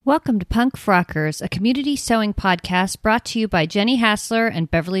Welcome to Punk Frockers, a community sewing podcast brought to you by Jenny Hassler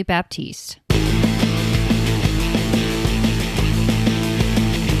and Beverly Baptiste.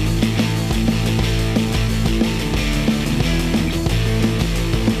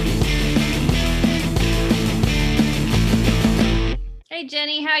 Hey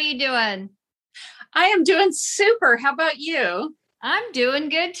Jenny, how you doing? I am doing super. How about you? I'm doing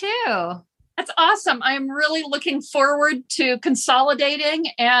good too. That's awesome. I am really looking forward to consolidating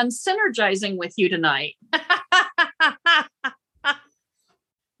and synergizing with you tonight.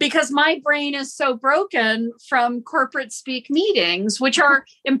 Because my brain is so broken from corporate speak meetings, which are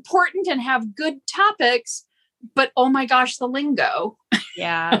important and have good topics, but oh my gosh, the lingo.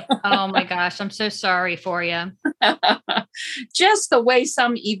 Yeah. Oh my gosh. I'm so sorry for you. Just the way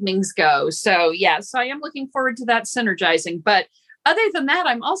some evenings go. So yes, I am looking forward to that synergizing, but other than that,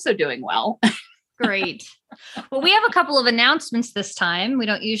 I'm also doing well. Great. Well, we have a couple of announcements this time. We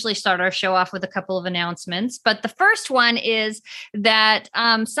don't usually start our show off with a couple of announcements, but the first one is that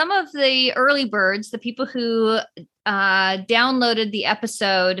some of the early birds, the people who downloaded the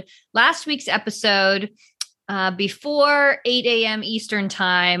episode, last week's episode, before 8 a.m. Eastern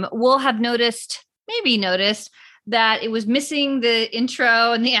time, will have maybe noticed that it was missing the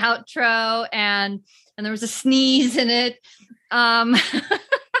intro and the outro, and there was a sneeze in it.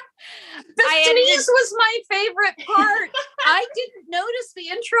 The sneeze was my favorite part. I didn't notice the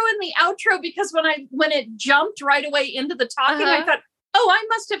intro and the outro because when it jumped right away into the talking, I thought, oh, I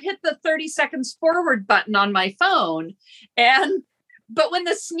must have hit the 30 seconds forward button on my phone. But when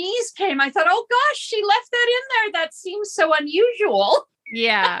the sneeze came, I thought, oh gosh, she left that in there. That seems so unusual.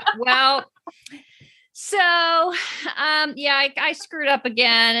 Yeah. Well, so, I screwed up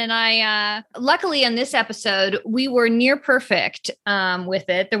again. And I, luckily in this episode, we were near perfect with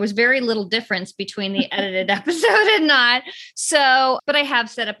it. There was very little difference between the edited episode and not. So, but I have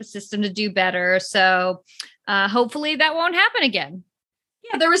set up a system to do better. So hopefully that won't happen again.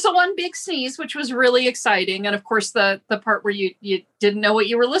 Yeah, there was a one big sneeze, which was really exciting. And of course, the part where you didn't know what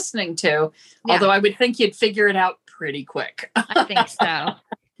you were listening to, although I would think you'd figure it out pretty quick. I think so.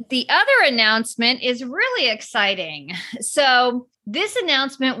 The other announcement is really exciting. So this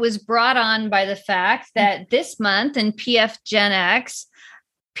announcement was brought on by the fact that this month in PF Gen X,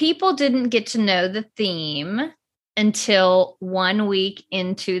 people didn't get to know the theme until 1 week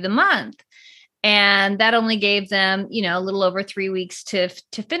into the month. And that only gave them, a little over 3 weeks to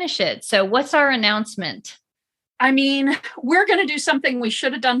finish it. So what's our announcement? I mean, we're going to do something we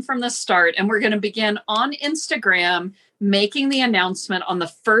should have done from the start. And we're going to begin on Instagram making the announcement on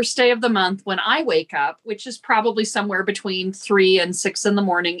the first day of the month when I wake up, which is probably somewhere between 3 and 6 in the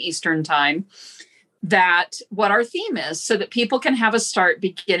morning Eastern time, that what our theme is so that people can have a start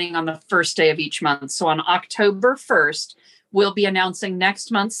beginning on the first day of each month. So on October 1st, we'll be announcing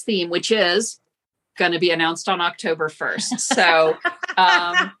next month's theme, which is going to be announced on October 1st. So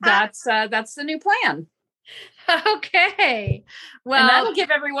that's the new plan. Okay. Well, and that'll give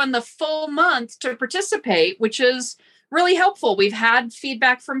everyone the full month to participate, which is really helpful. We've had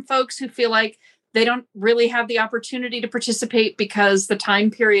feedback from folks who feel like they don't really have the opportunity to participate because the time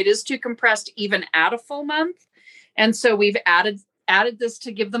period is too compressed, even at a full month. And so we've added this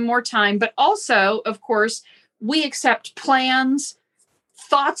to give them more time. But also, of course, we accept plans,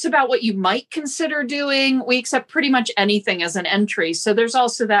 thoughts about what you might consider doing. We accept pretty much anything as an entry. So there's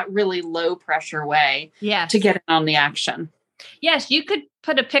also that really low pressure way to get in on the action. Yes, you could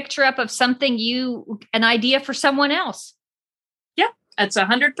put a picture up of something an idea for someone else. Yeah, that's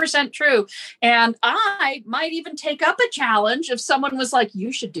 100% true. And I might even take up a challenge if someone was like,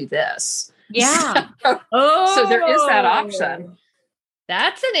 you should do this. Yeah. So there is that option.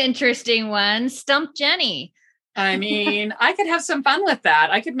 That's an interesting one. Stump Jenny. I mean, I could have some fun with that.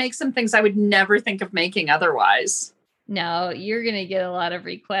 I could make some things I would never think of making otherwise. No, you're going to get a lot of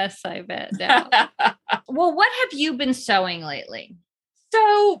requests, I bet. No. Well, what have you been sewing lately?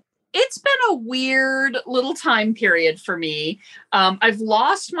 So it's been a weird little time period for me. I've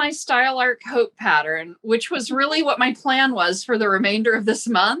lost my Style Arc Hope pattern, which was really what my plan was for the remainder of this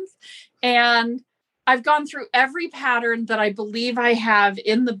month. And I've gone through every pattern that I believe I have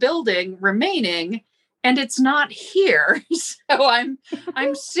in the building remaining, and it's not here. So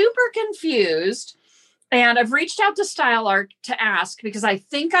I'm super confused. And I've reached out to Style Arc to ask, because I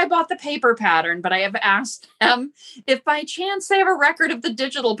think I bought the paper pattern, but I have asked them if by chance they have a record of the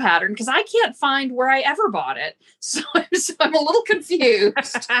digital pattern, because I can't find where I ever bought it. So I'm a little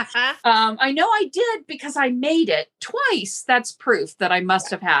confused. I know I did because I made it twice. That's proof that I must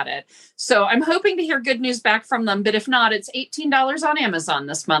have had it. So I'm hoping to hear good news back from them. But if not, it's $18 on Amazon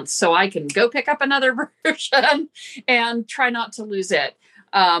this month. So I can go pick up another version and try not to lose it.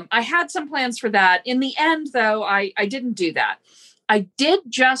 I had some plans for that. In the end, though, I didn't do that. I did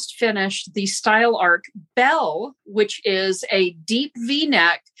just finish the Style Arc Belle, which is a deep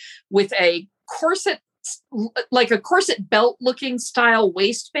V-neck with a corset, like a corset belt looking style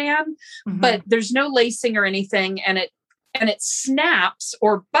waistband, but there's no lacing or anything. And it snaps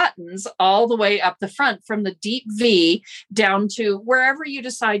or buttons all the way up the front from the deep V down to wherever you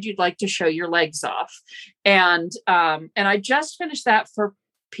decide you'd like to show your legs off. And I just finished that for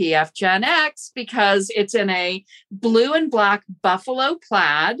PF Gen X because it's in a blue and black buffalo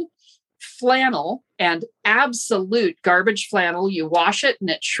plaid flannel and absolute garbage flannel. You wash it and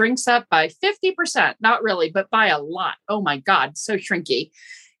it shrinks up by 50%. Not really, but by a lot. Oh my God, so shrinky.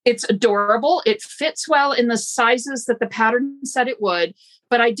 It's adorable. It fits well in the sizes that the pattern said it would,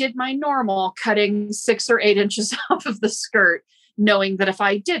 but I did my normal cutting 6 or 8 inches off of the skirt, knowing that if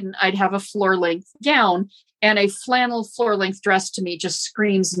I didn't, I'd have a floor length gown, and a flannel floor length dress to me just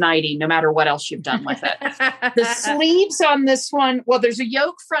screams nighty, no matter what else you've done with it. The sleeves on this one, well, there's a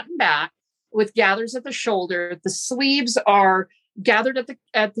yoke front and back with gathers at the shoulder. The sleeves are gathered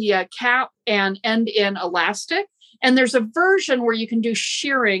at the cap and end in elastic. And there's a version where you can do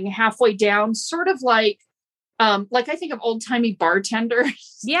shearing halfway down, sort of like I think of old timey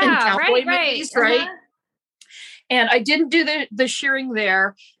bartenders. Yeah, in cowboy movies, right? Uh-huh. And I didn't do the shearing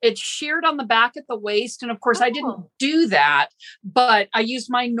there. It's sheared on the back at the waist. And of course, I didn't do that, but I used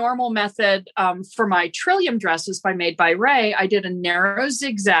my normal method for my Trillium dresses Made by Ray. I did a narrow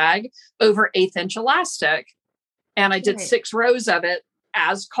zigzag over 1/8 inch elastic. And I did 6 rows of it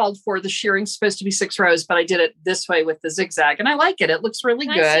as called for. The shearing's supposed to be 6 rows, but I did it this way with the zigzag. And I like it. It looks really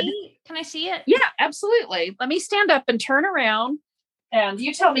good. Can I see it? Yeah, absolutely. Let me stand up and turn around. And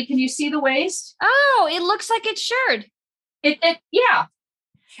you tell me, can you see the waist? Oh, it looks like it's shirred. Yeah,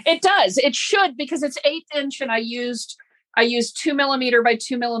 it does. It should, because it's 1/8 inch, and I used 2 millimeter by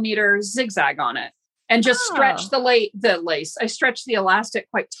 2 millimeter zigzag on it, and just stretched the lace. I stretched the elastic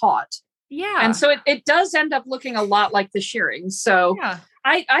quite taut. Yeah, and so it does end up looking a lot like the shearing. So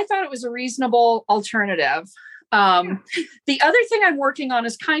I thought it was a reasonable alternative. The other thing I'm working on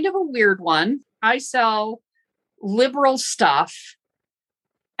is kind of a weird one. I sell liberal stuff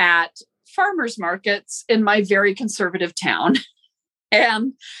at farmers markets in my very conservative town.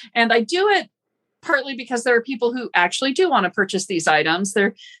 And I do it partly because there are people who actually do want to purchase these items.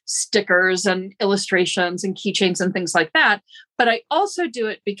 They're stickers and illustrations and keychains and things like that. But I also do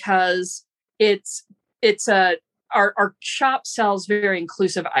it because our shop sells very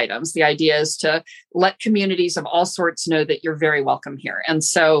inclusive items. The idea is to let communities of all sorts know that you're very welcome here. And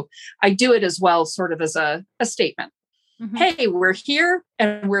so I do it as well, sort of as a statement. Mm-hmm. Hey, we're here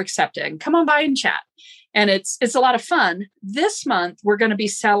and we're accepting. Come on by and chat. And it's a lot of fun. This month, we're going to be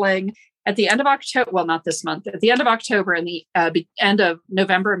selling at the end of October. Well, not this month. At the end of October and the end of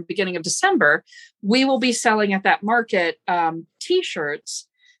November and beginning of December, we will be selling at that market T-shirts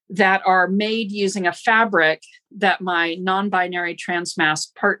that are made using a fabric that my non-binary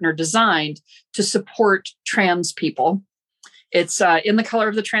transmasc partner designed to support trans people. It's in the color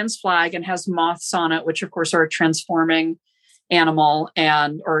of the trans flag and has moths on it, which of course are a transforming animal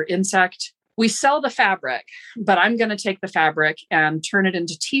or insect. We sell the fabric, but I'm going to take the fabric and turn it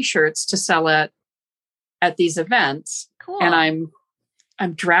into T-shirts to sell it at these events. Cool. And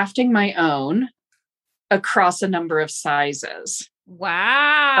I'm drafting my own across a number of sizes.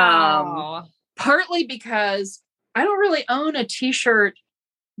 Wow. Partly because I don't really own a T-shirt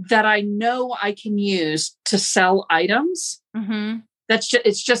that I know I can use to sell items. Mm-hmm.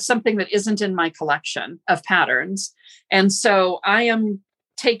 It's just something that isn't in my collection of patterns. And so I am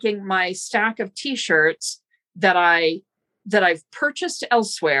taking my stack of T-shirts that I've purchased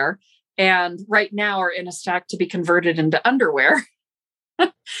elsewhere and right now are in a stack to be converted into underwear.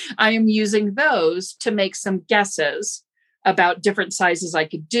 I am using those to make some guesses about different sizes I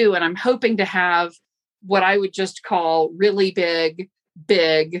could do. And I'm hoping to have what I would just call really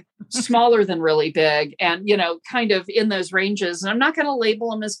big, smaller than really big, and, kind of in those ranges. And I'm not going to label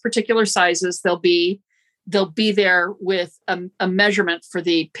them as particular sizes. They'll be there with a measurement for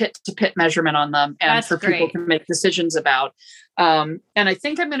the pit to pit measurement on them, and That's for great. people to make decisions about. And I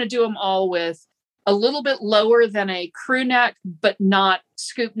think I'm going to do them all with a little bit lower than a crew neck, but not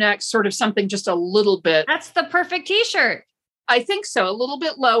scoop neck, sort of something just a little bit. That's the perfect T-shirt. I think so. A little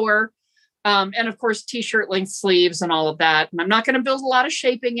bit lower. And of course, T-shirt length sleeves and all of that. And I'm not going to build a lot of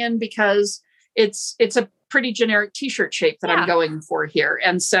shaping in because it's a pretty generic T-shirt shape that I'm going for here.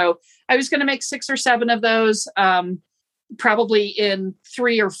 And so I was going to make 6 or 7 of those, probably in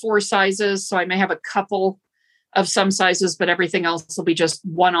 3 or 4 sizes. So I may have a couple of some sizes, but everything else will be just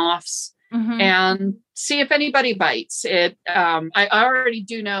one-offs. Mhm. and see if anybody bites it. I already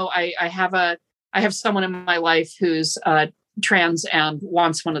do know I have someone in my life who's trans and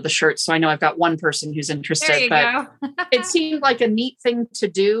wants one of the shirts. So I know I've got one person who's There interested, you but go. it seemed like a neat thing to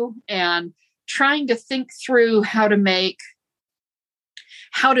do, and trying to think through how to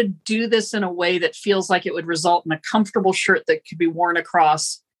do this in a way that feels like it would result in a comfortable shirt that could be worn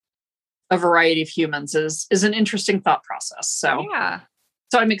across a variety of humans is an interesting thought process. So Yeah.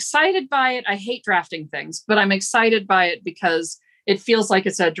 So I'm excited by it. I hate drafting things, but I'm excited by it because it feels like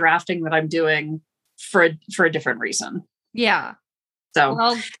it's a drafting that I'm doing for a different reason. Yeah. So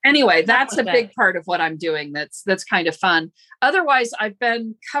Well, anyway, that's a with big it. part of what I'm doing. That's kind of fun. Otherwise, I've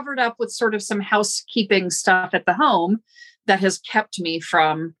been covered up with sort of some housekeeping stuff at the home that has kept me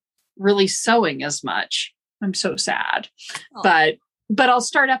from really sewing as much. I'm so sad, Oh. but I'll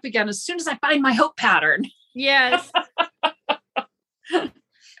start up again as soon as I find my hope pattern. Yes.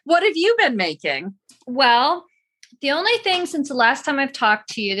 What have you been making? Well, the only thing since the last time I've talked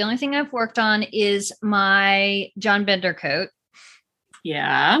to you, the only thing I've worked on is my John Bender coat,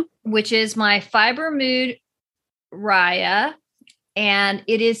 Yeah. which is my Fiber Mood Raya. And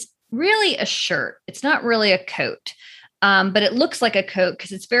it is really a shirt. It's not really a coat, but it looks like a coat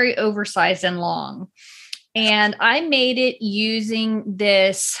because it's very oversized and long. And I made it using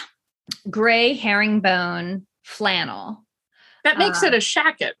this gray herringbone flannel. That makes it a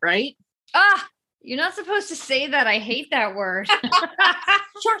shacket, right? You're not supposed to say that. I hate that word.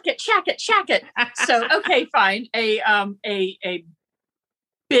 shacket. So, okay, fine. A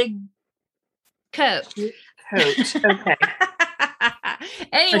big coat. Okay.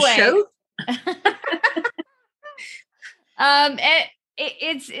 Anyway.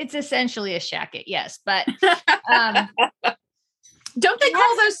 It's essentially a shacket, yes, but don't they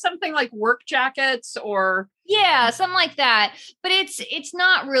call those something like work jackets or something like that? But it's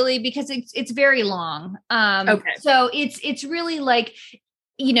not really because it's very long. Okay. So it's really like,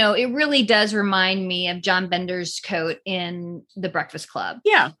 it really does remind me of John Bender's coat in The Breakfast Club.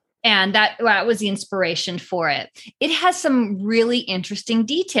 Yeah. And that was the inspiration for it. It has some really interesting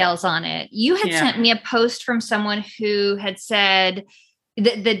details on it. You had sent me a post from someone who had said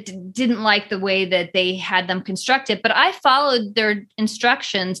that didn't like the way that they had them constructed, but I followed their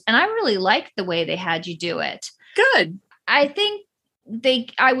instructions and I really liked the way they had you do it. Good. I think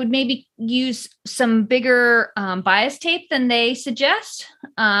I would maybe use some bigger bias tape than they suggest.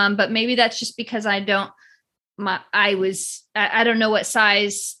 But maybe that's just because I don't know what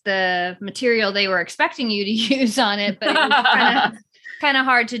size the material they were expecting you to use on it, but it was kind of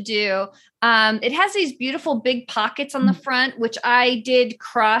hard to do. It has these beautiful big pockets on the front, which I did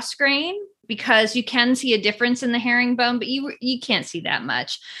cross grain because you can see a difference in the herringbone, but you can't see that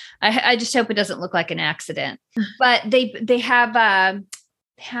much. I just hope it doesn't look like an accident. But they have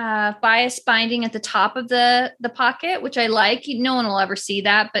bias binding at the top of the pocket, which I like. No one will ever see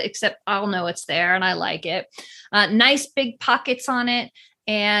that, but except I'll know it's there and I like it. Nice big pockets on it.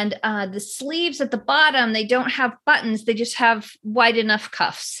 And the sleeves at the bottom, they don't have buttons. They just have wide enough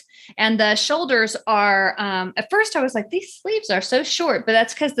cuffs. And the shoulders are, at first I was like, these sleeves are so short, but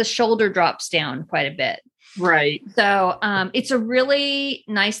that's because the shoulder drops down quite a bit. Right. So it's a really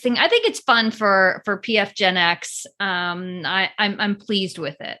nice thing. I think it's fun for PF Gen X. I'm pleased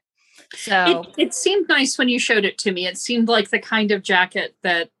with it. So it seemed nice when you showed it to me. It seemed like the kind of jacket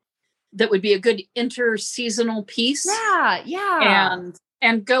that would be a good interseasonal piece. Yeah.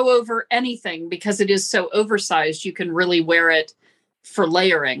 And go over anything because it is so oversized. You can really wear it for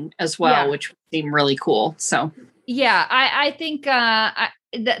layering as well, which would seem really cool. So yeah, I think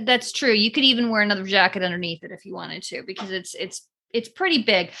that's true. You could even wear another jacket underneath it if you wanted to, because it's pretty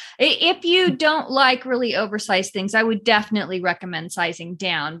big. If you don't like really oversized things, I would definitely recommend sizing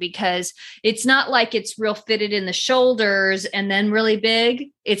down because it's not like it's real fitted in the shoulders and then really big.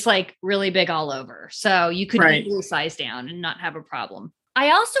 It's like really big all over. So you could easily size down and not have a problem.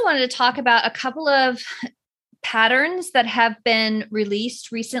 I also wanted to talk about a couple of patterns that have been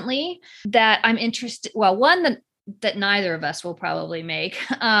released recently that I'm interested. Well, one that neither of us will probably make.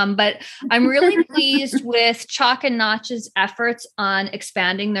 But I'm really pleased with Chalk and Notch's efforts on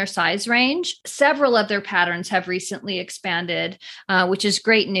expanding their size range. Several of their patterns have recently expanded, which is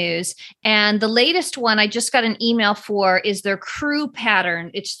great news. And the latest one I just got an email for is their crew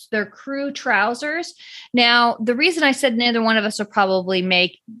pattern. It's their crew trousers. Now, the reason I said neither one of us will probably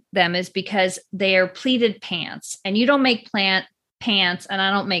make them is because they are pleated pants, and you don't make pants and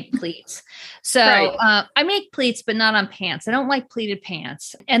I don't make pleats. So I make pleats, but not on pants. I don't like pleated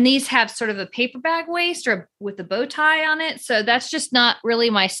pants. And these have sort of a paper bag waist or with a bow tie on it. So that's just not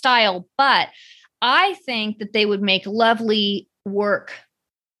really my style, but I think that they would make lovely work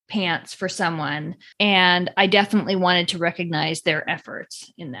pants for someone. And I definitely wanted to recognize their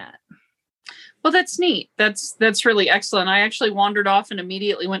efforts in that. Well, that's neat. That's really excellent. I actually wandered off and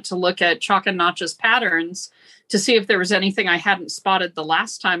immediately went to look at Chalk and Notch's patterns to see if there was anything I hadn't spotted the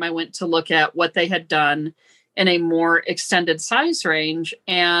last time I went to look at what they had done in a more extended size range.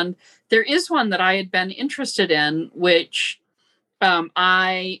 And there is one that I had been interested in, which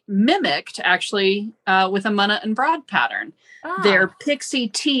I mimicked actually with a Munna and Broad pattern. Their Pixie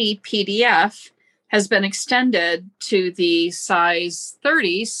T PDF has been extended to the size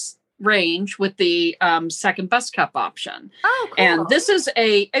 30s range with the second bust cup option. Oh, cool. And this is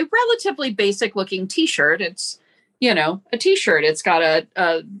a relatively basic looking t-shirt. It's, a t-shirt. It's got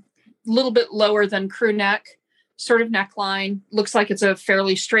a little bit lower than crew neck sort of neckline. Looks like it's a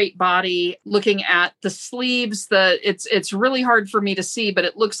fairly straight body. Looking at the sleeves, it's really hard for me to see, but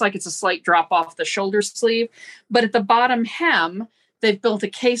it looks like it's a slight drop off the shoulder sleeve. But at the bottom hem, they've built a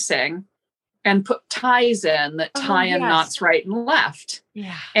casing and put ties in that tie in knots right and left.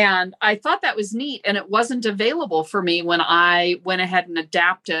 Yeah. And I thought that was neat. And it wasn't available for me when I went ahead and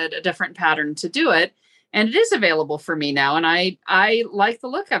adapted a different pattern to do it. And it is available for me now. And I like the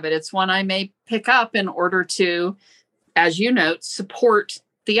look of it. It's one I may pick up in order to, as you note, support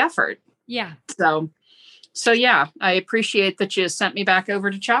the effort. Yeah. So yeah, I appreciate that you sent me back over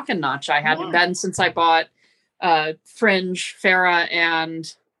to Chalk and Notch. I hadn't been since I bought Fringe, Farah,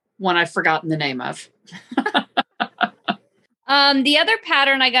 and one I've forgotten the name of. The other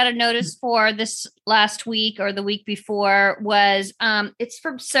pattern I got a notice for this last week or the week before was it's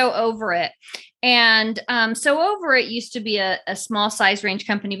from Sew Over It. And Sew Over It used to be a small size range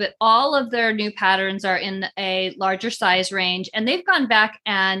company, but all of their new patterns are in a larger size range. And they've gone back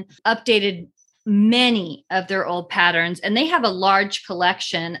and updated many of their old patterns, and they have a large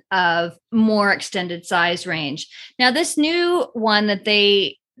collection of more extended size range. Now, this new one that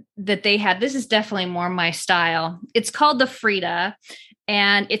they had, this is definitely more my style. It's called the Frida,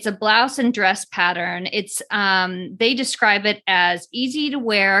 and it's a blouse and dress pattern. It's they describe it as easy to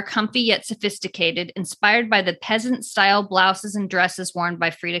wear, comfy yet sophisticated, inspired by the peasant style blouses and dresses worn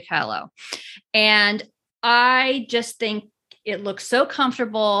by Frida Kahlo. And I just think it looks so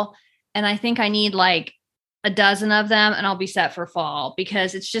comfortable, and I think I need like a dozen of them and I'll be set for fall,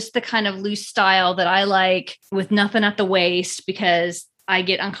 because it's just the kind of loose style that I like, with nothing at the waist, because I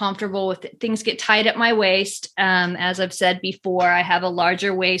get uncomfortable with it. Things get tight at my waist. As I've said before, I have a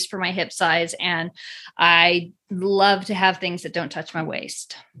larger waist for my hip size, and I love to have things that don't touch my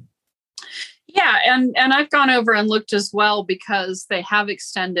waist. Yeah. And I've gone over and looked as well, because they have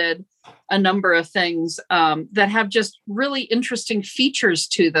extended a number of things that have just really interesting features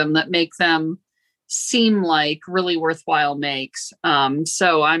to them that make them seem like really worthwhile makes.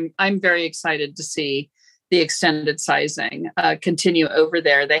 So I'm very excited to see the extended sizing continue over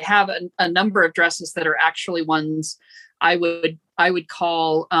there. They have a number of dresses that are actually ones I would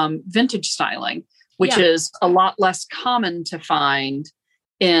call vintage styling, which is a lot less common to find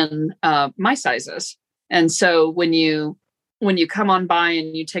in my sizes. And so when you come on by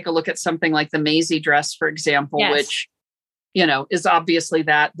and you take a look at something like the Maisie dress, for example, which, is obviously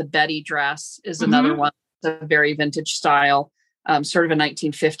that. The Betty dress is another one, a very vintage style, sort of a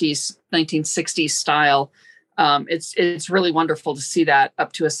 1950s, 1960s style. It's really wonderful to see that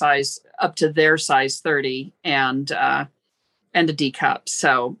up to their size 30 and a D cup.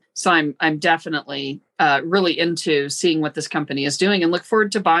 So I'm definitely really into seeing what this company is doing, and look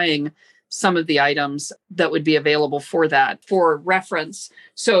forward to buying some of the items that would be available for that. For reference,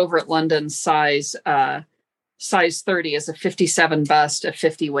 so over at London, size 30 is a 57 bust, a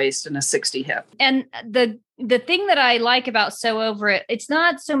 50 waist, and a 60 hip. And the thing that I like about Sew Over It, it's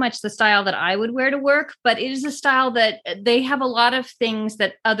not so much the style that I would wear to work, but it is a style that they have a lot of things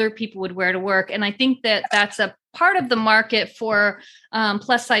that other people would wear to work. And I think that that's a part of the market for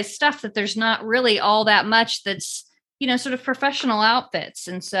plus size stuff, that there's not really all that much that's, sort of professional outfits.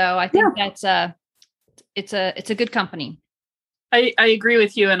 And so I think that's it's a good company. I agree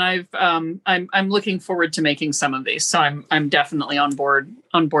with you, and I'm looking forward to making some of these. So I'm definitely on board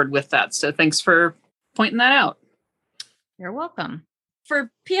with that. So thanks for pointing that out. You're welcome.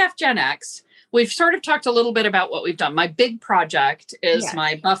 For PF Gen X, we've sort of talked a little bit about what we've done. My big project is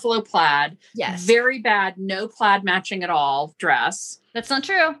my buffalo plaid. Yes. Very bad, no plaid matching at all dress. That's not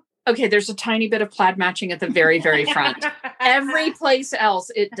true. Okay, there's a tiny bit of plaid matching at the very, very front. Every place else,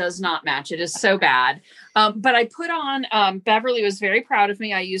 it does not match. It is so bad. But I put on, Beverly was very proud of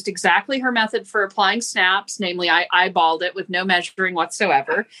me. I used exactly her method for applying snaps. Namely, I eyeballed it with no measuring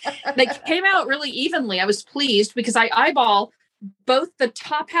whatsoever. They came out really evenly. I was pleased because I eyeball both the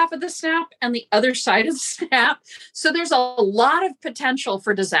top half of the snap and the other side of the snap. So there's a lot of potential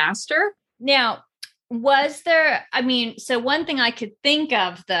for disaster. Now, so one thing I could think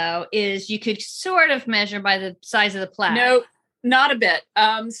of though is you could sort of measure by the size of the plaid. No, not a bit.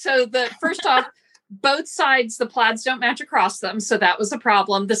 So first off, both sides, the plaids don't match across them. So that was a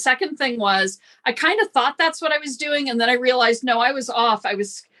problem. The second thing was I kind of thought that's what I was doing. And then I realized, no, I was off. I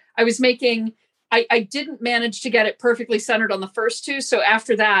didn't manage to get it perfectly centered on the first two. So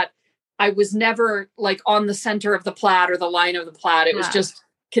after that, I was never like on the center of the plaid or the line of the plaid. It was just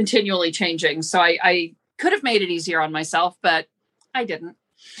continually changing. So I could have made it easier on myself, but I didn't.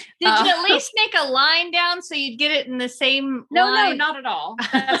 Did you at least make a line down so you'd get it in the same No, line? not at all.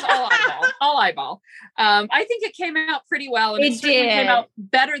 That's all eyeball. I think it came out pretty well. And it certainly came out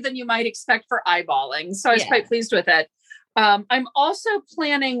better than you might expect for eyeballing. So I was quite pleased with it. I'm also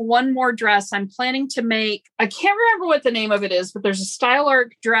planning one more dress. I'm planning to make, I can't remember what the name of it is, but there's a style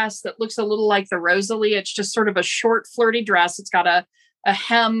arc dress that looks a little like the Rosalie. It's just sort of a short, flirty dress. It's got a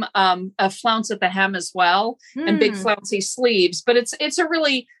hem, a flounce at the hem as well, and big flouncy sleeves. But it's a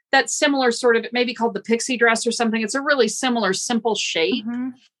really, that similar sort of, it may be called the pixie dress or something. It's a really similar, simple shape.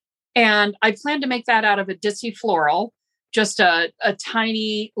 And I plan to make that out of a Ditsy floral, just a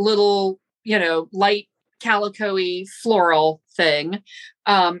tiny little, light calico-y floral thing,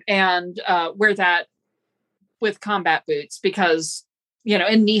 and wear that with combat boots because,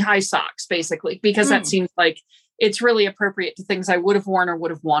 and knee-high socks, basically, because that seems like it's really appropriate to things I would have worn or would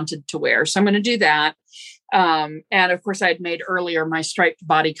have wanted to wear. So I'm going to do that. And of course, I had made earlier my striped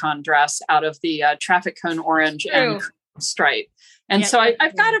bodycon dress out of the traffic cone orange and stripe. And so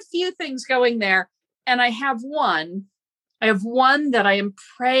I've got a few things going there. And I have one that I am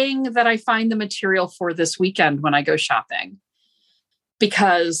praying that I find the material for this weekend when I go shopping.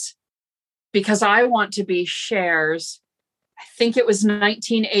 Because I want to be Cher's, I think it was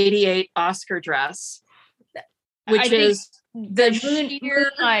 1988 Oscar dress, which is the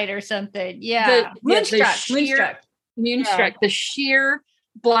Moonlight or something. Yeah. Moonstruck. The sheer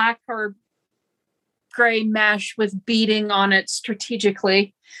black or gray mesh with beading on it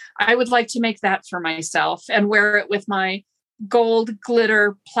strategically. I would like to make that for myself and wear it with my gold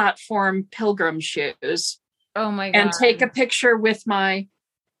glitter platform pilgrim shoes. Oh my God. And take a picture with my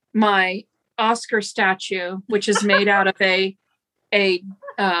Oscar statue, which is made out of a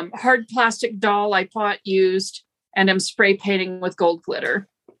hard plastic doll I bought used and am spray painting with gold glitter.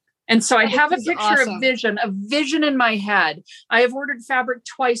 And so I have a picture of vision in my head. I have ordered fabric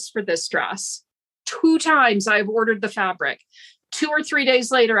twice for this dress. 2 times I've ordered the fabric. 2 or 3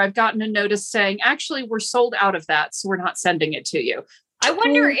 days later, I've gotten a notice saying, actually, we're sold out of that, so we're not sending it to you. I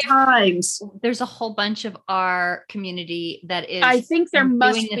wonder if there's a whole bunch of our community that is. I think there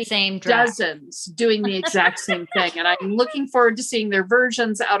must be the same dozens doing the exact same thing. And I'm looking forward to seeing their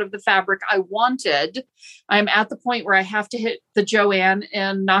versions out of the fabric I wanted. I'm at the point where I have to hit the Joann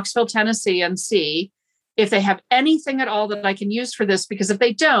in Knoxville, Tennessee and see if they have anything at all that I can use for this. Because if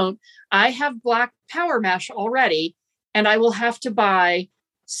they don't, I have black power mesh already, and I will have to buy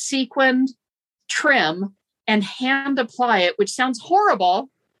sequined trim and hand apply it, which sounds horrible,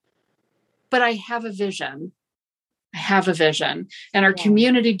 but I have a vision. And our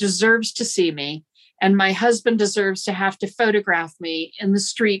community deserves to see me. And my husband deserves to have to photograph me in the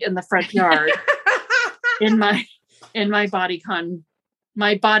street, in the front yard, in my bodycon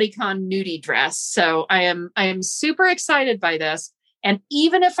nudie dress. So I am super excited by this. And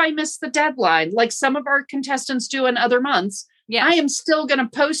even if I miss the deadline, like some of our contestants do in other months, I am still going to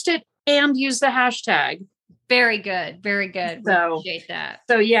post it and use the hashtag. Very good. Very good. So, appreciate that.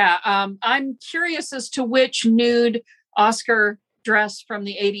 So I'm curious as to which nude Oscar dress from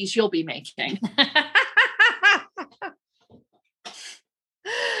the 80s you'll be making.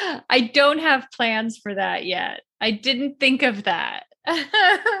 I don't have plans for that yet. I didn't think of that.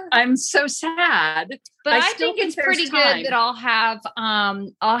 I'm so sad. But I think it's pretty good that I'll have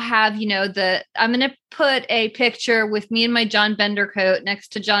I'm going to put a picture with me in my John Bender coat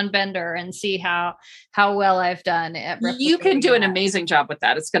next to John Bender and see how well I've done at You can do an amazing job with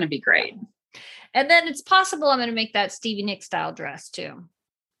that. It's going to be great. And then it's possible I'm going to make that Stevie Nicks style dress too.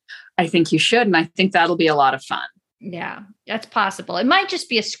 I think you should. And I think that'll be a lot of fun. Yeah, that's possible. It might just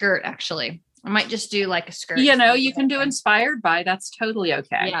be a skirt, actually. I might just do like a skirt. You can do inspired by. That's totally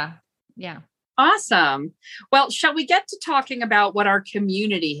okay. Yeah. Awesome. Well, shall we get to talking about what our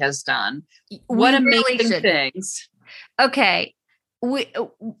community has done? What amazing things. Okay.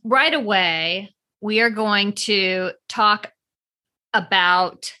 Right away, we are going to talk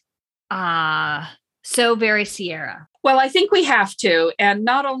about So Very Sierra. Well, I think we have to. And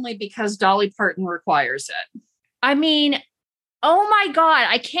not only because Dolly Parton requires it. I mean, Oh my God.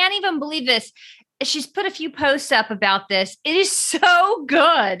 I can't even believe this. She's put a few posts up about this. It is so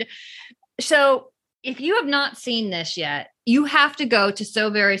good. So if you have not seen this yet, you have to go to So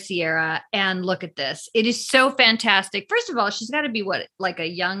Very Sierra and look at this. It is so fantastic. First of all, she's got to be like a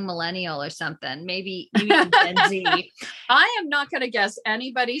young millennial or something, maybe even Gen Z. I am not going to guess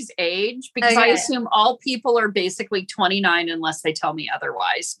anybody's age because I assume all people are basically 29 unless they tell me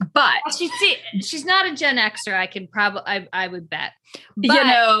otherwise. But she's not a Gen Xer. I would bet.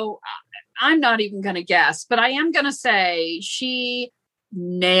 But, I'm not even going to guess, but I am going to say she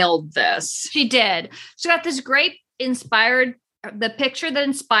nailed this. She did. She got this great the picture that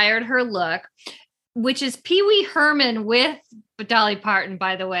inspired her look, which is Pee Wee Herman with Dolly Parton,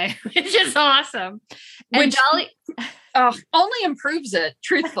 by the way, which is awesome. And Dolly only improves it,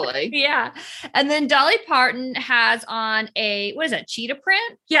 truthfully. Yeah. And then Dolly Parton has on what is that, cheetah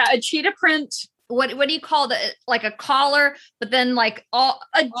print? Yeah, a cheetah print. What do you call like a collar, but then like a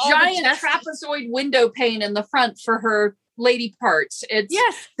giant trapezoid window pane in the front for her lady parts. It's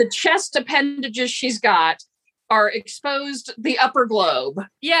the chest appendages she's got are exposed, the upper globe.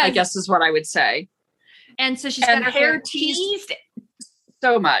 Yeah, I guess is what I would say. And so she's got her hair teased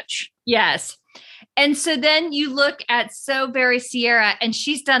so much. Yes. And so then you look at So Very Sierra, and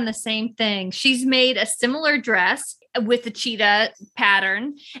she's done the same thing. She's made a similar dress with the cheetah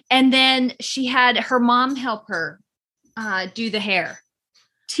pattern. And then she had her mom help her do the hair.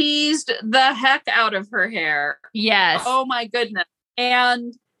 Teased the heck out of her hair. Yes. Oh my goodness.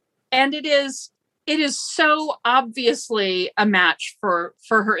 And it is so obviously a match for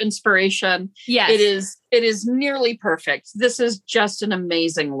her inspiration. Yes. It is nearly perfect. This is just an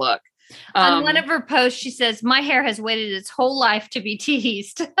amazing look. On one of her posts, she says, "My hair has waited its whole life to be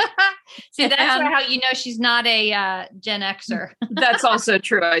teased." See, that's how you know she's not a Gen Xer. That's also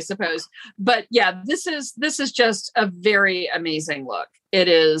true, I suppose. But yeah, this is just a very amazing look.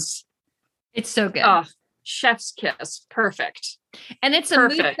 It's so good. Oh, chef's kiss. Perfect. And it's a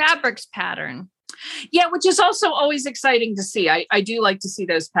Mood Fabrics pattern. Yeah, which is also always exciting to see. I do like to see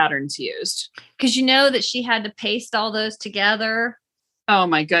those patterns used. Because you know that she had to paste all those together. Oh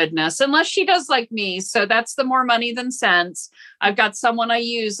my goodness. Unless she does like me. So that's the more money than sense. I've got someone I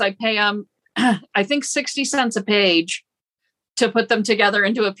use. I pay them, I think 60 cents a page to put them together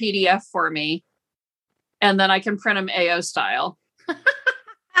into a PDF for me. And then I can print them AO style.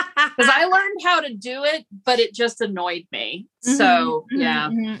 Because I learned how to do it, but it just annoyed me. So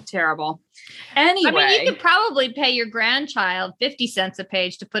terrible. Anyway. I mean, you could probably pay your grandchild 50 cents a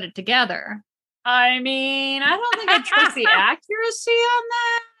page to put it together. I mean, I don't think I trust the accuracy on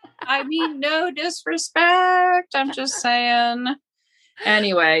that. I mean, no disrespect. I'm just saying.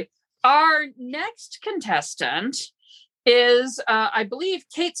 Anyway, our next contestant is, I believe,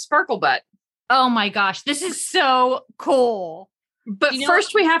 Kate Sparklebutt. Oh my gosh, this is so cool. But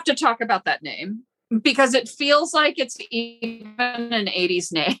first we have to talk about that name because it feels like it's even an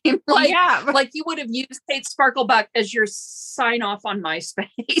 80s name. Like you would have used Kate Sparklebutt as your sign off on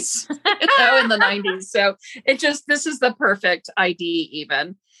MySpace in the 90s. So this is the perfect ID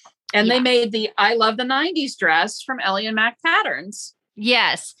even. And they made the I Love the 90s dress from Ellie and Mac Patterns.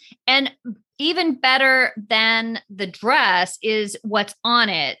 Yes. And even better than the dress is what's on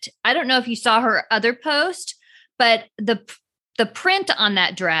it. I don't know if you saw her other post, but the print on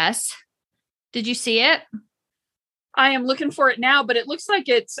that dress, did you see it? I am looking for it now, but it looks like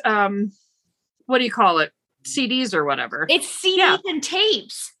it's, what do you call it? CDs or whatever. It's CDs and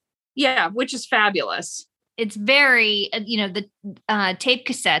tapes. Yeah, which is fabulous. It's very, the tape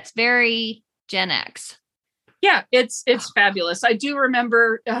cassettes, very Gen X. Yeah, it's fabulous. I do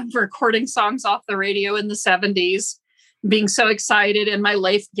remember recording songs off the radio in the 70s, being so excited in my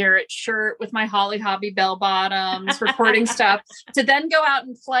Leif Garrett shirt with my Holly Hobbie bell bottoms, recording stuff to then go out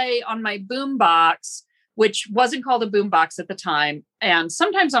and play on my boombox, which wasn't called a boombox at the time, and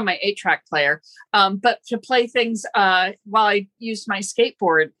sometimes on my 8-track player, but to play things while I used my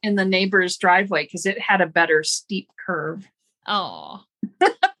skateboard in the neighbor's driveway because it had a better steep curve. Oh.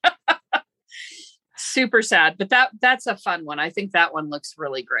 Super sad, but that's a fun one. I think that one looks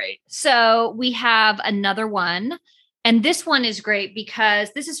really great. So we have another one. And this one is great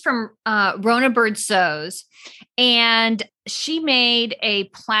because this is from Rona Bird Sews. And she made a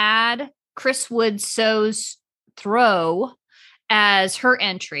plaid Chris Wood Sews throw as her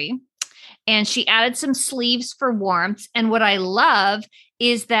entry. And she added some sleeves for warmth. And what I love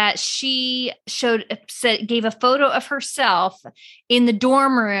is that she gave a photo of herself in the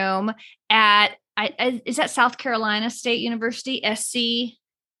dorm room at, is that South Carolina State University, SC?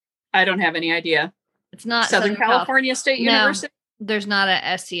 I don't have any idea. It's not Southern California State University. There's not a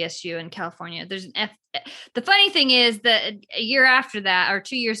SCSU in California. There's an F. The funny thing is that a year after that, or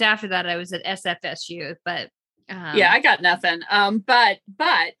 2 years after that, I was at SFSU. But yeah, I got nothing.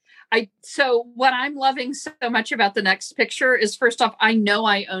 So what I'm loving so much about the next picture is, first off, I know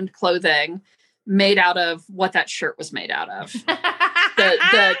I owned clothing made out of what that shirt was made out of.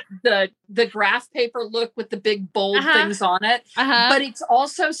 the graph paper look with the big bold things on it. But it's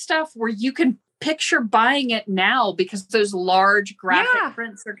also stuff where you can picture buying it now because those large graphic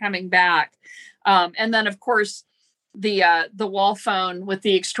prints are coming back. And then of course the wall phone with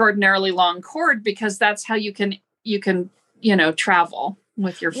the extraordinarily long cord, because that's how you can travel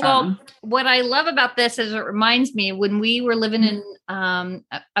with your phone. Well, what I love about this is it reminds me when we were living in, I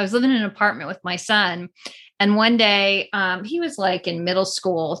was living in an apartment with my son. And one day he was like in middle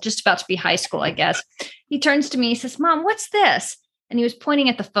school, just about to be high school, I guess. He turns to me, he says, "Mom, what's this?" And he was pointing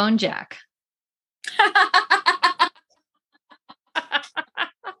at the phone jack.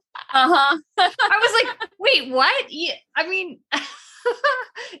 I was like, wait, what? I mean,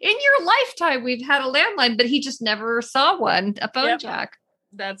 in your lifetime, we've had a landline, but he just never saw one, a phone jack.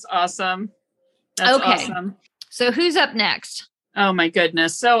 That's awesome. That's awesome. So who's up next? Oh my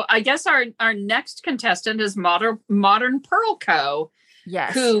goodness. So I guess our next contestant is Modern Pearl Co.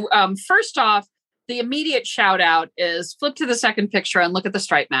 Yes. Who, first off, the immediate shout out is flip to the second picture and look at the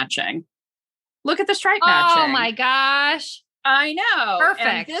stripe matching. Look at the stripe matching. Oh my gosh. I know.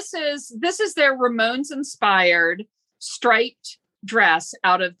 Perfect. And this is their Ramones inspired striped dress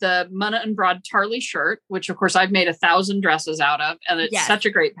out of the Munna and Broad Tarley shirt, which of course I've made 1,000 dresses out of, and it's such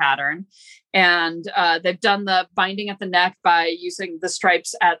a great pattern. And they've done the binding at the neck by using the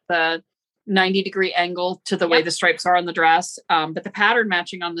stripes at the 90-degree angle to the way the stripes are on the dress. But the pattern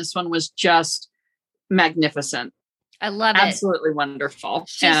matching on this one was just magnificent. I love it. Absolutely wonderful.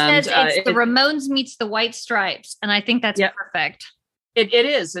 She says it's the Ramones meets the White Stripes. And I think that's perfect. It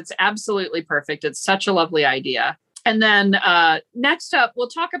is. It's absolutely perfect. It's such a lovely idea. And then next up, we'll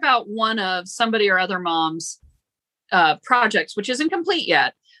talk about one of Somebody or Other Mom's projects, which isn't complete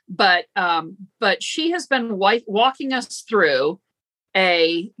yet. But she has been walking us through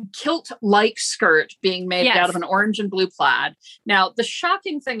a kilt-like skirt being made out of an orange and blue plaid. Now, the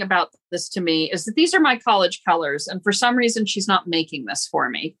shocking thing about this to me is that these are my college colors, and for some reason, she's not making this for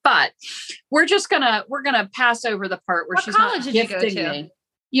me. But we're gonna pass over the part where she's not gifting me.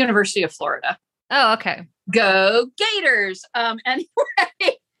 University of Florida. Oh, okay. Go Gators! Anyway,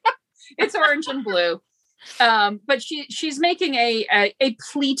 it's orange and blue. But she's making a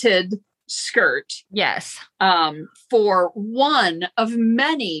pleated skirt. Yes. For one of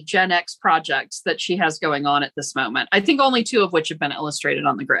many Gen X projects that she has going on at this moment. I think only 2 of which have been illustrated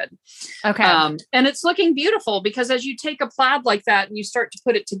on the grid. Okay. And it's looking beautiful because as you take a plaid like that and you start to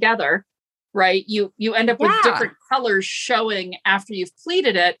put it together, right, you end up with different colors showing after you've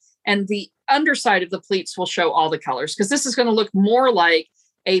pleated it, and the underside of the pleats will show all the colors, because this is going to look more like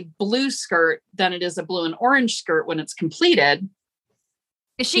a blue skirt than it is a blue and orange skirt when it's completed.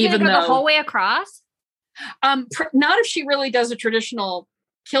 Is she going to go the whole way across? Not if she really does a traditional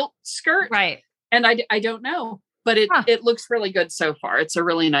kilt skirt. Right. And I don't know, but it looks really good so far. It's a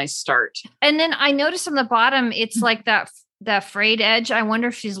really nice start. And then I noticed on the bottom, it's like that frayed edge. I wonder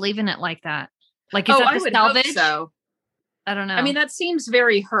if she's leaving it like that. Like, is that the salvage? Hope so. I don't know. I mean, that seems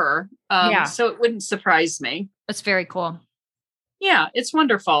very her. So it wouldn't surprise me. That's very cool. Yeah, it's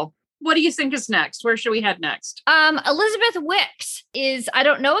wonderful. What do you think is next? Where should we head next? Elizabeth Wicks I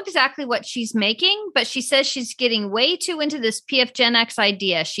don't know exactly what she's making, but she says she's getting way too into this PF Gen X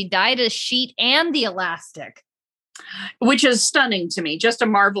idea. She dyed a sheet and the elastic. Which is stunning to me, just a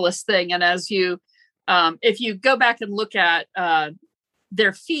marvelous thing. And as if you go back and look at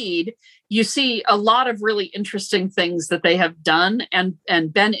their feed, you see a lot of really interesting things that they have done and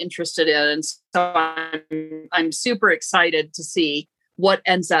been interested in. And so I'm super excited to see what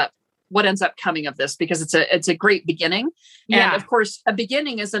ends up coming of this, because it's a great beginning. And of course, a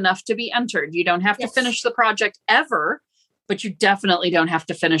beginning is enough to be entered. You don't have to finish the project ever, but you definitely don't have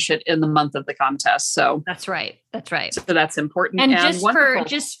to finish it in the month of the contest. So that's right. So that's important. And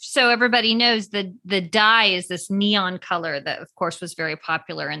just so everybody knows, the dye is this neon color that of course was very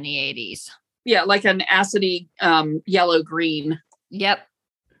popular in the 80s. Yeah. Like an acidy yellow green. Yep.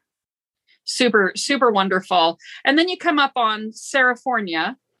 Super, super wonderful. And then you come up on Sarah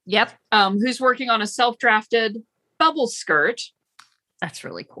Fornia. Yep. Who's working on a self-drafted bubble skirt. That's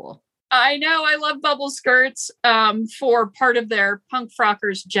really cool. I know. I love bubble skirts for part of their Punk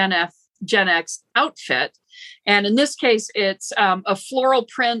Frockers Gen X outfit. And in this case, it's a floral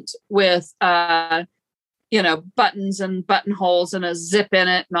print with buttons and buttonholes and a zip in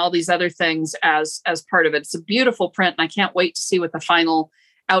it and all these other things as part of it. It's a beautiful print, and I can't wait to see what the final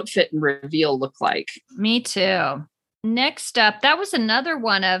outfit and reveal look like. Me too. Next up, that was another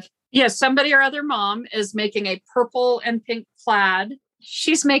one of... Yes, Somebody or Other Mom is making a purple and pink plaid.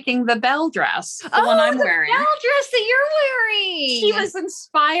 She's making the Belle dress, the one I'm wearing. The Belle dress that you're wearing. She was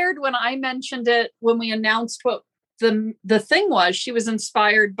inspired when I mentioned it, when we announced what the thing was. She was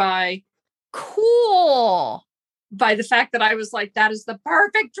inspired by... Cool. By the fact that I was like, that is the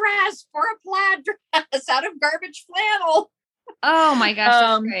perfect dress for a plaid dress out of garbage flannel. Oh my gosh,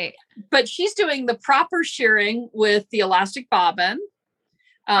 that's great. But she's doing the proper shearing with the elastic bobbin.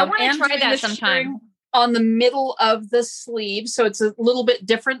 I want to try that sometime. On the middle of the sleeve. So it's a little bit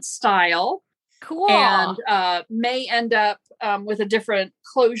different style. Cool. And may end up with a different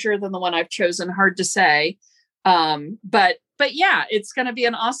closure than the one I've chosen. Hard to say. But yeah, it's going to be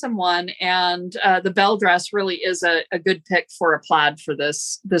an awesome one. And the Belle dress really is a good pick for a plaid for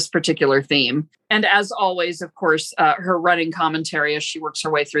this particular theme. And as always, of course, her running commentary as she works her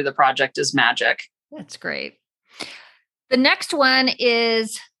way through the project is magic. That's great. The next one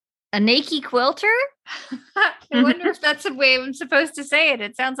is a Naked Quilter. I wonder if that's the way I'm supposed to say it.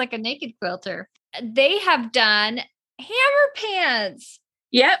 It sounds like a naked quilter. They have done hammer pants.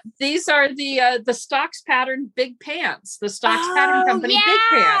 Yep, these are the Stocks Pattern Big Pants, the Stocks Pattern Company Big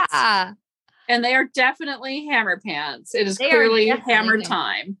Pants, and they are definitely hammer pants. It is clearly hammer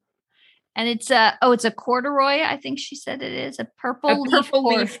time, and it's a corduroy. I think she said it is a purple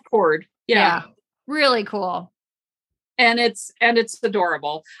leaf cord. Yeah, really cool, and it's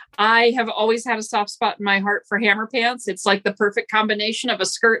adorable. I have always had a soft spot in my heart for hammer pants. It's like the perfect combination of a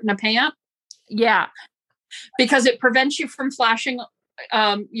skirt and a pant. Yeah, because it prevents you from flashing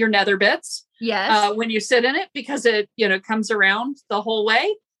your nether bits when you sit in it, because it comes around the whole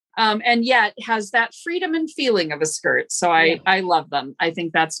way, and yet has that freedom and feeling of a skirt. So I love them. I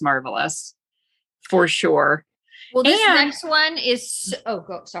think that's marvelous for sure. Well, this next one is go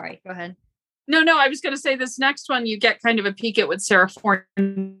ahead. No, I was going to say this next one you get kind of a peek at what Sarah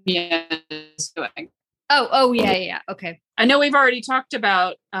Fournier is doing. Yeah, okay. I know we've already talked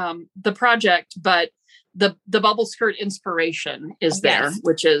about the project, but the bubble skirt inspiration is there,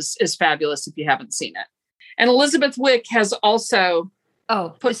 which is fabulous if you haven't seen it. And Elizabeth Wick has also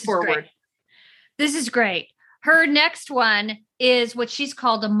put forward. This is great. Her next one is what she's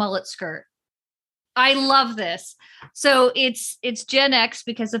called a mullet skirt. I love this. So it's Gen X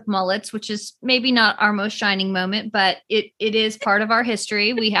because of mullets, which is maybe not our most shining moment, but it is part of our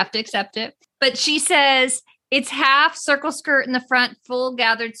history. We have to accept it. But she says it's half circle skirt in the front, full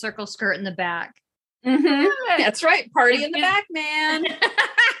gathered circle skirt in the back. Mm-hmm. That's right. Party in the back, man.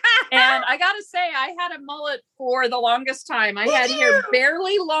 And I gotta say, I had a mullet for the longest time. I had hair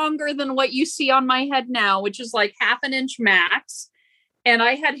barely longer than what you see on my head now, which is like half an inch max. And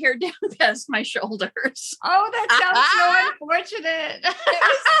I had hair down past my shoulders. Oh, that sounds so unfortunate. It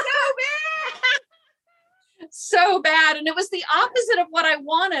was so bad. So bad. And it was the opposite of what I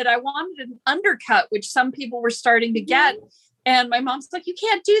wanted. I wanted an undercut, which some people were starting to get. And my mom's like, you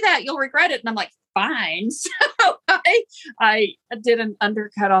can't do that. You'll regret it. And I'm like, fine. So I did an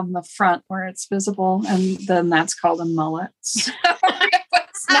undercut on the front where it's visible. And then that's called a mullet. So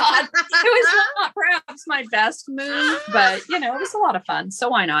it was not perhaps my best move, but it was a lot of fun. So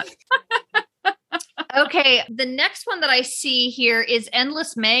why not? Okay. The next one that I see here is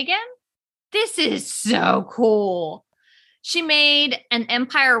Endless Megan. This is so cool. She made an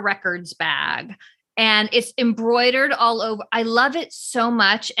Empire Records bag and it's embroidered all over. I love it so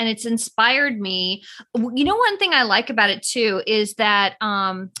much. And it's inspired me. One thing I like about it too, is that,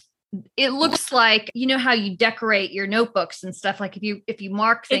 it looks like, how you decorate your notebooks and stuff. Like if you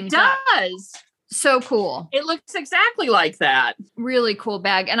mark things, it does. So cool. It looks exactly like that. Really cool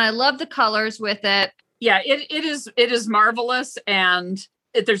bag. And I love the colors with it. Yeah, it is marvelous. And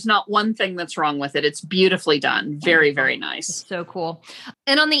there's not one thing that's wrong with it. It's beautifully done. Very, very nice. It's so cool.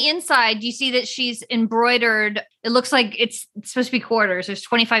 And on the inside, you see that she's embroidered. It looks like it's supposed to be quarters. There's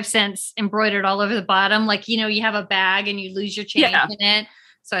 25 cents embroidered all over the bottom. Like, you have a bag and you lose your change in it.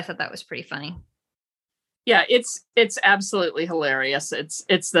 So I thought that was pretty funny. Yeah, it's absolutely hilarious.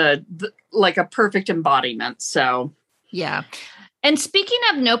 It's the like a perfect embodiment. So yeah. And speaking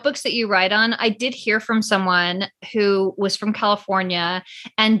of notebooks that you write on, I did hear from someone who was from California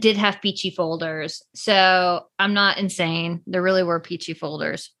and did have peachy folders. So I'm not insane. There really were peachy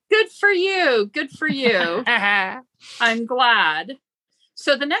folders. Good for you. Good for you. I'm glad.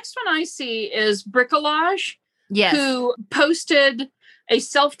 So the next one I see is Bricolage, who posted a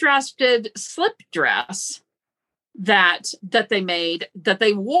self-drafted slip dress that they made, that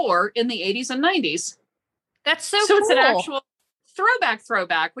they wore in the 80s and 90s. That's so So cool. it's an actual throwback,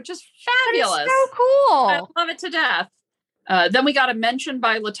 which is fabulous. That is so cool. I love it to death. Then we got a mention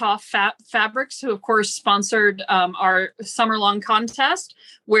by Latoff Fabrics, who of course sponsored our summer-long contest,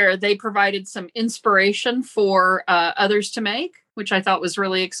 where they provided some inspiration for others to make, which I thought was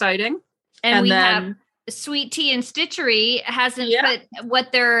really exciting. And we have Sweet Tea and Stitchery hasn't put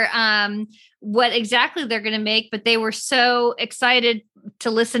what exactly they're going to make, but they were so excited to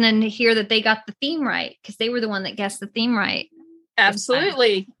listen and hear that they got the theme right, because they were the one that guessed the theme right.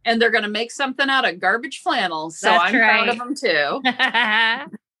 Absolutely. And they're going to make something out of garbage flannel. So I'm proud of them too.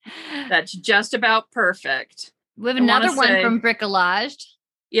 That's just about perfect. We have another one from Bricolage.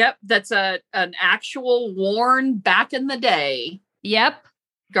 Yep. That's an actual worn back in the day. Yep.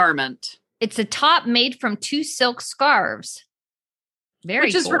 Garment. It's a top made from 2 silk scarves.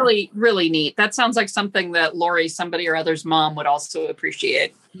 Which is really, really neat. That sounds like something that Lori, somebody or other's mom, would also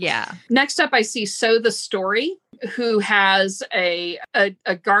appreciate. Yeah. Next up, I see Sew the Story, who has a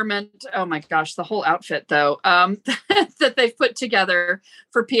garment. Oh my gosh, the whole outfit though, that they've put together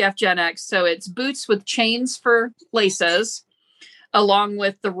for PF Gen X. So it's boots with chains for laces, along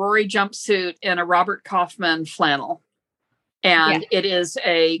with the Rory jumpsuit and a Robert Kaufman flannel. And it is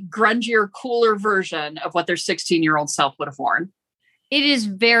a grungier, cooler version of what their 16-year-old self would have worn. It is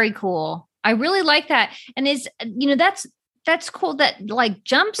very cool. I really like that. And that's cool that like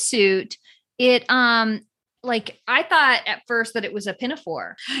jumpsuit, it like I thought at first that it was a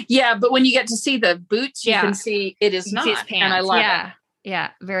pinafore. Yeah, but when you get to see the boots, you can see it is not. And I love it.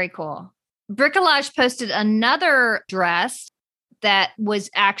 Yeah, very cool. Bricolage posted another dress that was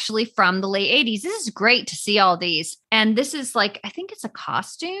actually from the late 80s. This is great to see all these. And this is like, I think it's a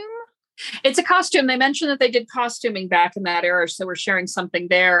costume. It's a costume. They mentioned that they did costuming back in that era, so we're sharing something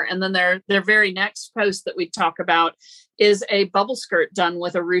there. And then their very next post that we talk about is a bubble skirt done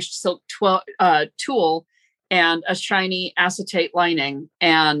with a ruched silk tulle and a shiny acetate lining,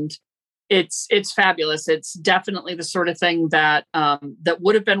 and it's fabulous. It's definitely the sort of thing that that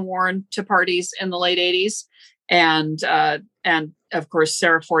would have been worn to parties in the late 80s, and of course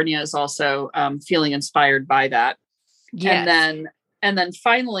Sarah Fournier is also feeling inspired by that. Yes. And then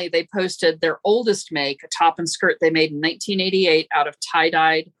finally, they posted their oldest make, a top and skirt they made in 1988 out of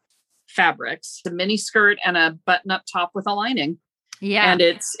tie-dyed fabrics, a mini skirt and a button-up top with a lining. Yeah. And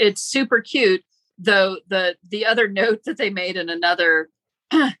it's super cute. Though the other note that they made in another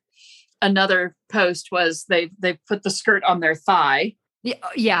post was they put the skirt on their thigh.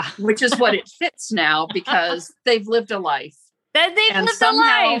 Yeah. Which is what it fits now, because they've lived a life. They've lived a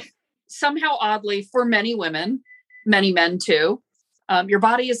life. Somehow, oddly, for many women, many men too, your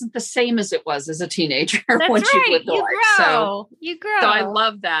body isn't the same as it was as a teenager. Once you've lived a life. You grow. So I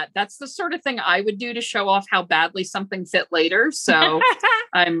love that. That's the sort of thing I would do to show off how badly something fit later. So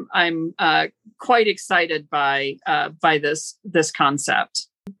I'm quite excited by this concept.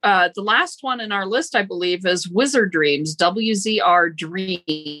 The last one in our list, I believe, is Wizard Dreams, WZR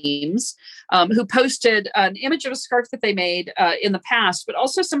Dreams, who posted an image of a scarf that they made in the past, but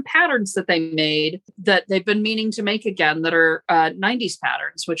also some patterns that they made that they've been meaning to make again that are 90s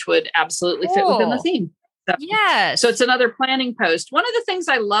patterns, which would absolutely fit within the theme. Yes. So it's another planning post. One of the things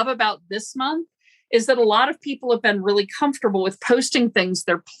I love about this month is that a lot of people have been really comfortable with posting things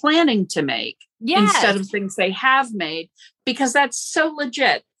they're planning to make instead of things they have made, because that's so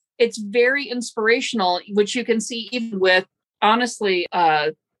legit. It's very inspirational, which you can see even with, honestly,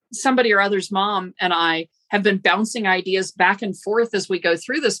 somebody or other's mom and I have been bouncing ideas back and forth as we go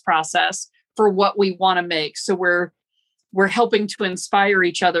through this process for what we want to make. So we're helping to inspire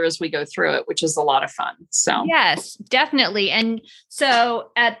each other as we go through it, which is a lot of fun. So yes, definitely. And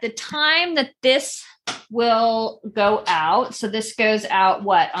so at the time that this will go out, so this goes out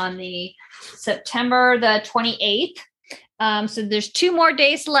on the September the 28th. So there's 2 more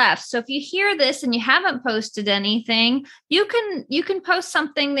days left. So if you hear this and you haven't posted anything, you can post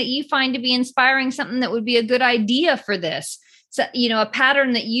something that you find to be inspiring, something that would be a good idea for this. So, a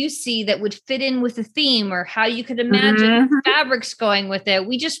pattern that you see that would fit in with the theme, or how you could imagine fabrics going with it.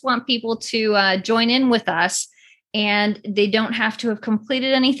 We just want people to join in with us, and they don't have to have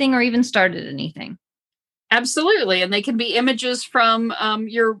completed anything or even started anything. Absolutely. And they can be images from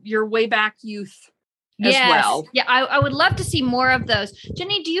your way back youth as well. Yeah, I would love to see more of those.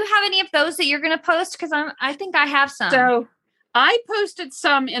 Jenny, do you have any of those that you're going to post? Because I think I have some. So I posted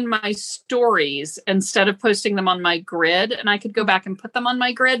some in my stories instead of posting them on my grid, and I could go back and put them on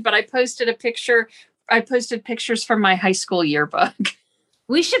my grid, but I posted pictures from my high school yearbook.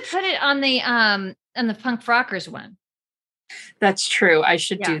 We should put it on the Punk Frockers one. That's true. I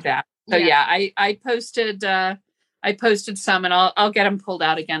should do that. So I posted I posted some, and I'll get them pulled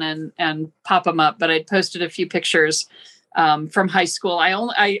out again and pop them up. But I posted a few pictures from high school.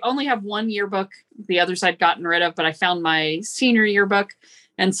 I only have one yearbook. The others I'd gotten rid of, but I found my senior yearbook.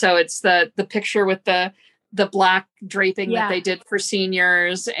 And so it's the picture with the black draping that they did for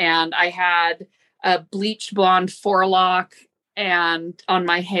seniors. And I had a bleached blonde forelock and on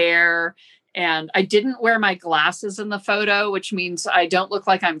my hair. And I didn't wear my glasses in the photo, which means I don't look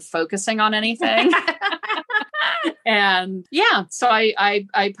like I'm focusing on anything. And yeah, so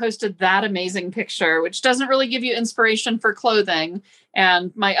I posted that amazing picture, which doesn't really give you inspiration for clothing.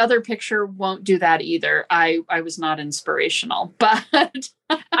 And my other picture won't do that either. I was not inspirational, but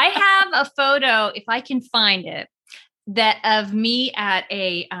I have a photo, if I can find it, that of me at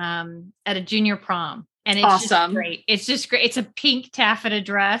a junior prom. And it's awesome. Just great. It's just great. It's a pink taffeta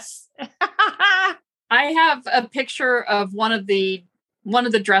dress. I have a picture of one of the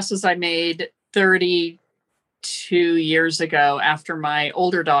dresses I made 32 years ago after my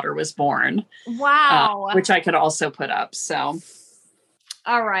older daughter was born. Wow. Which I could also put up. So,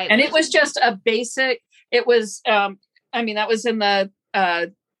 all right. And it was just a basic, it was, that was in the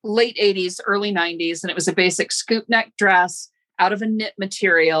late 80s, early 90s. And it was a basic scoop neck dress out of a knit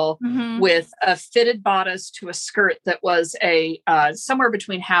material with a fitted bodice to a skirt that was a somewhere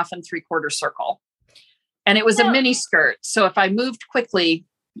between 1/2 and 3/4 circle. And it was a mini skirt. So if I moved quickly,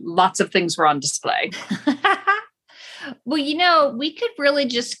 lots of things were on display. Well, we could really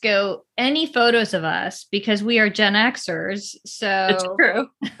just go any photos of us because we are Gen Xers. So it's true.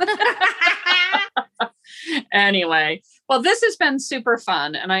 Anyway, well, this has been super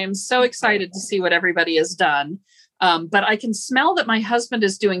fun. And I am so excited to see what everybody has done. But I can smell that my husband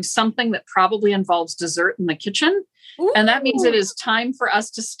is doing something that probably involves dessert in the kitchen. Ooh. And that means it is time for us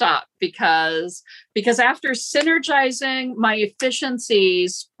to stop because after synergizing my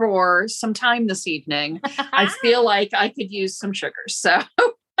efficiencies for some time this evening, I feel like I could use some sugar. So,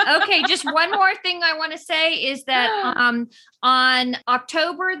 okay. Just one more thing I want to say is that on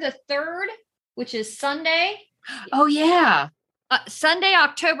October the 3rd, which is Sunday. Oh, yeah. Sunday,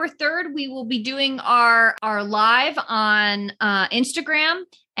 October 3rd, we will be doing our live on Instagram,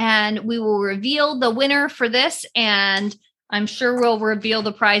 and we will reveal the winner for this. And I'm sure we'll reveal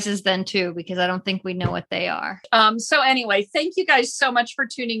the prizes then too, because I don't think we know what they are. So anyway, thank you guys so much for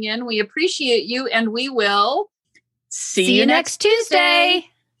tuning in. We appreciate you, and we will see you next Tuesday.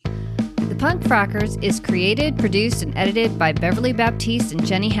 The Punk Frockers is created, produced, and edited by Beverly Baptiste and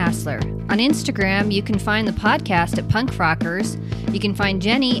Jenny Hassler. On Instagram, you can find the podcast at Punk Frockers. You can find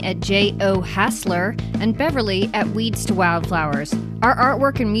Jenny at J.O. Hassler and Beverly at Weeds to Wildflowers. Our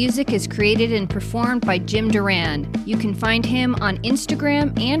artwork and music is created and performed by Jim Durand. You can find him on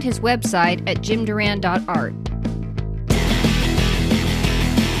Instagram and his website at jimdurand.art.